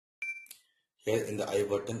Here in the I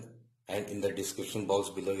button and in the description box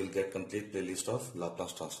below you'll get complete playlist of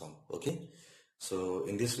Laplace transform. Okay. So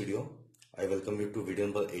in this video I welcome you to video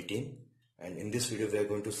number 18, and in this video we are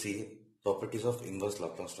going to see properties of inverse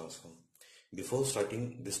Laplace transform. Before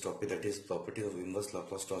starting this topic, that is properties of inverse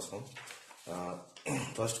Laplace transform, uh,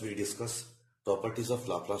 first we discuss properties of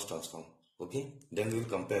Laplace transform. Okay. Then we will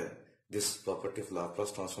compare this property of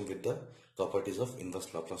Laplace transform with the properties of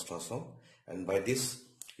inverse Laplace transform, and by this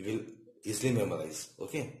you will easily memorize.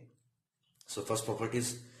 Okay. So first property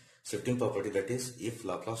is shifting property, that is if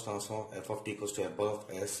Laplace transform f of t equals to f bar of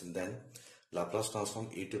s, then Laplace transform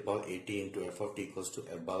e to the power at into f of t equals to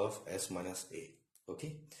f bar of s minus a.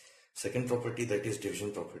 Okay. Second property, that is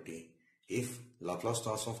division property. If Laplace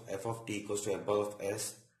transform f of t equals to f bar of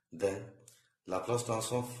s, then Laplace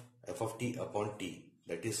transform f of t upon t,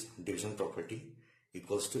 that is division property,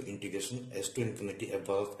 equals to integration s to infinity f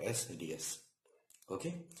bar of s ds.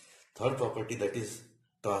 Okay. Third property, that is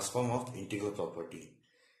transform of integral property.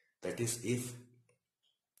 That is if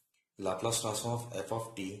Laplace transform of f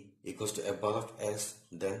of t equals to f bar of s,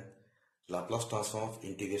 then Laplace transform of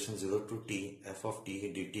integration 0 to t f of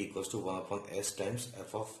t dt equals to 1 upon s times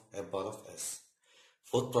f of f bar of s.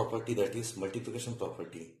 Fourth property, that is multiplication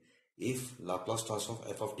property. If Laplace transform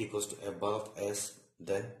of f of t equals to f bar of s,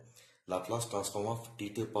 then Laplace transform of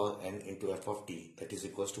t to the power n into f of t, that is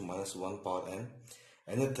equals to minus 1 power n,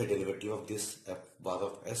 nth derivative of this f bar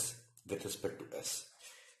of s with respect to s.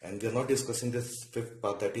 And we are not discussing this fifth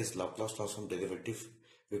part, that is Laplace transform derivative,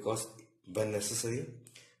 because when necessary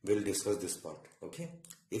we will discuss this part. Okay.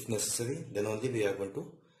 If necessary, then only we are going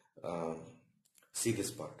to see this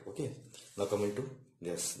part. Okay. Now coming to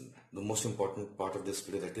the most important part of this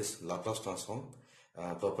video, that is Laplace transform,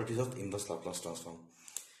 properties of inverse Laplace transform.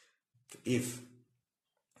 If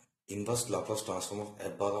inverse Laplace transform of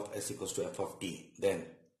f bar of s equals to f of t, then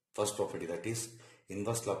first property, that is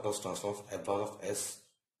inverse Laplace transform of f bar of s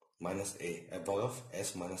minus a, f bar of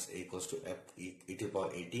s minus a equals to f e to the power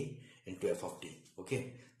at into f of t.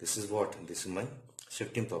 Okay, this is what? This is my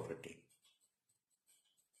shifting property.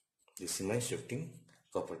 This is my shifting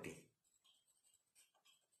property.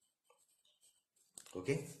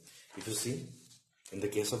 Okay, if you see in the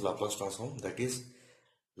case of Laplace transform, that is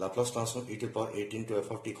Laplace transform e to the power 18 to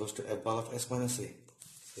f of t equals to f bar of s minus a.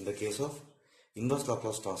 In the case of inverse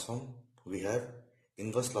Laplace transform, we have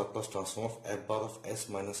inverse Laplace transform of f bar of s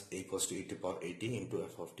minus a equals to e to the power 18 into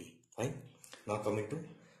f of t. Fine. Now coming to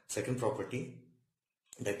second property,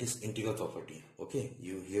 that is integral property. Okay,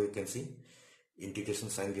 here you can see integration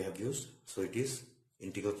sign we have used, so it is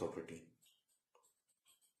integral property.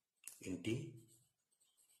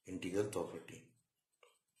 Integral property.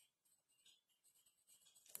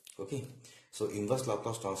 Okay, so inverse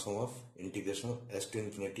Laplace transform of integration s to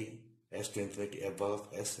infinity f bar of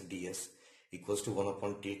s ds equals to 1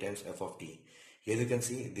 upon t times f of t. Here you can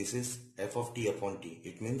see this is f of t upon t.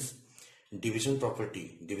 It means division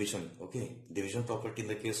property, okay, division property in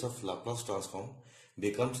the case of Laplace transform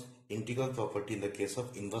becomes integral property in the case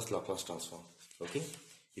of inverse Laplace transform. Okay,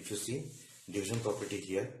 if you see division property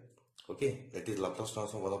here, okay, that is Laplace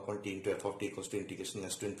transform 1 upon t into f of t equals to integration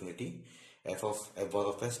s to infinity f bar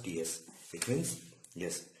of s ds. It means,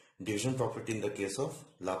 yes, division property in the case of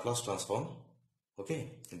Laplace transform,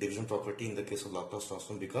 okay, division property in the case of Laplace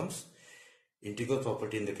transform becomes integral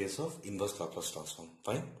property in the case of inverse Laplace transform.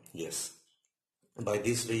 Fine. Yes, by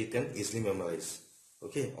this way you can easily memorize,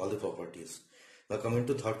 okay, all the properties. Now coming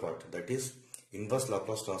to third part, that is inverse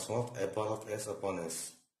Laplace transform of f bar of s upon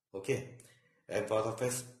s. Okay, f bar of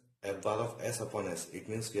s upon s, it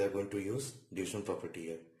means we are going to use division property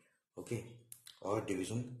here. Okay, or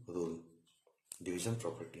division rule, division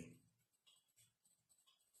property.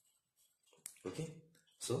 Okay,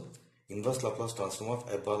 so inverse Laplace transform of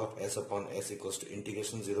f bar of s upon s equals to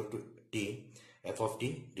integration 0 to t f of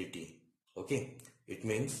t dt. Okay, it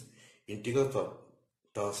means integral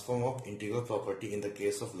transform of integral property in the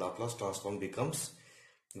case of Laplace transform becomes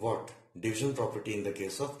what? Division property in the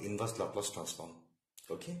case of inverse Laplace transform.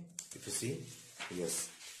 Okay, if you see, yes,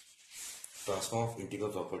 transform of integral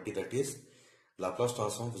property, that is Laplace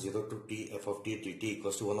transform 0 to t f of t dt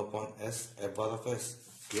equals to 1 upon s f bar of s.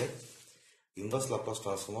 Here inverse Laplace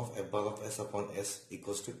transform of f bar of s upon s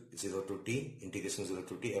equals to 0 to t integration 0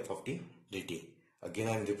 to t f of t dt. Again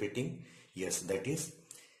I am repeating, yes, that is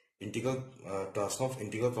integral transform of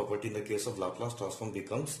integral property in the case of Laplace transform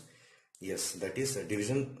becomes, yes, that is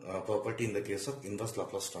division property in the case of inverse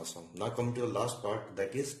Laplace transform. Now coming to the last part,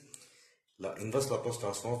 that is inverse Laplace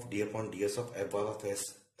transform of d upon ds of f bar of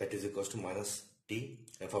s, that is equals to minus t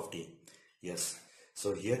f of t. Yes,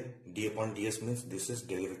 so here d upon ds means this is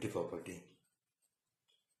derivative property.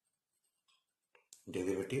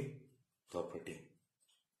 derivative property,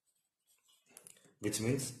 which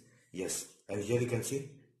means yes. And here you can see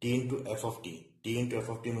t into f of t. T into f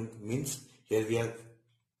of t means here we have,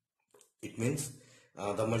 it means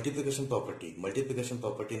the multiplication property. Multiplication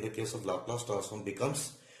property in the case of Laplace transform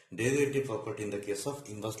becomes derivative property in the case of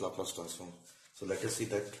inverse Laplace transform. So let us see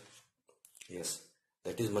that. Yes,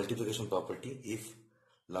 that is multiplication property. If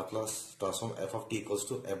Laplace transform f of t equals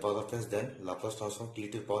to f bar of s, then Laplace transform t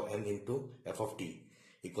to the power n into f of t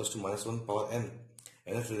equals to minus 1 power n.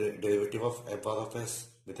 And if the derivative of f bar of s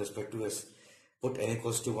with respect to s, put n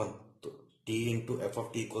equals to 1. So t into f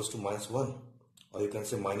of t equals to minus 1, or you can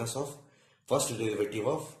say minus of first derivative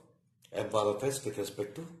of f bar of s with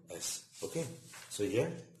respect to s. Okay, so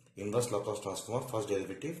here inverse Laplace transform of first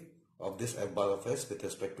derivative of this f bar of s with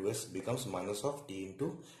respect to s becomes minus of t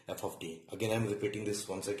into f of t. Again I am repeating this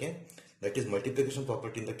once again. That is multiplication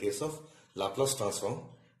property in the case of Laplace transform.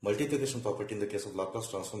 Multiplication property in the case of Laplace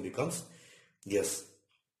transform becomes, yes,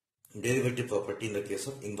 derivative property in the case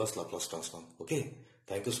of inverse Laplace transform. Okay,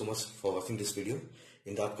 thank you so much for watching this video.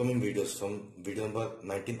 In the upcoming videos from video number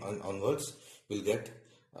 19 onwards, we'll get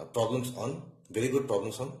very good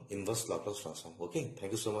problems on inverse Laplace transform. Okay,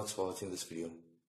 thank you so much for watching this video.